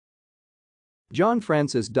John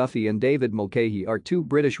Francis Duffy and David Mulcahy are two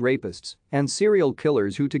British rapists and serial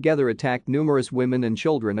killers who together attacked numerous women and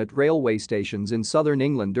children at railway stations in southern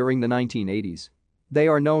England during the 1980s. They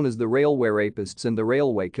are known as the Railway Rapists and the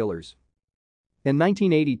Railway Killers. In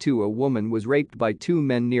 1982, a woman was raped by two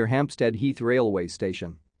men near Hampstead Heath railway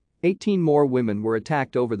station. 18 more women were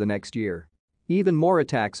attacked over the next year. Even more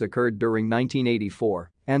attacks occurred during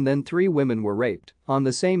 1984, and then 3 women were raped on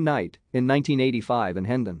the same night in 1985 in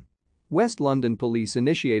Hendon. West London police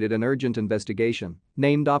initiated an urgent investigation,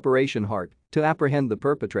 named Operation Heart, to apprehend the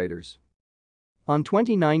perpetrators. On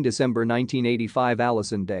 29 December 1985,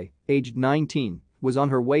 Alison Day, aged 19, was on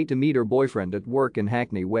her way to meet her boyfriend at work in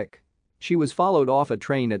Hackney Wick. She was followed off a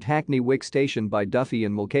train at Hackney Wick station by Duffy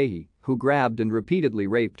and Mulcahy, who grabbed and repeatedly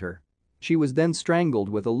raped her. She was then strangled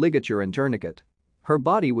with a ligature and tourniquet. Her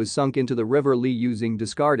body was sunk into the River Lee using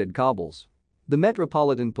discarded cobbles. The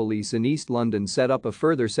Metropolitan Police in East London set up a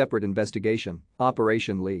further separate investigation,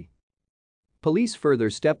 Operation Lee. Police further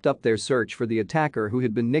stepped up their search for the attacker who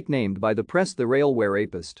had been nicknamed by the press the Railway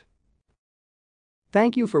Rapist.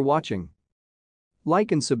 Thank you for watching.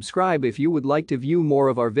 Like and subscribe if you would like to view more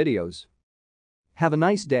of our videos. Have a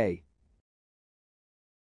nice day.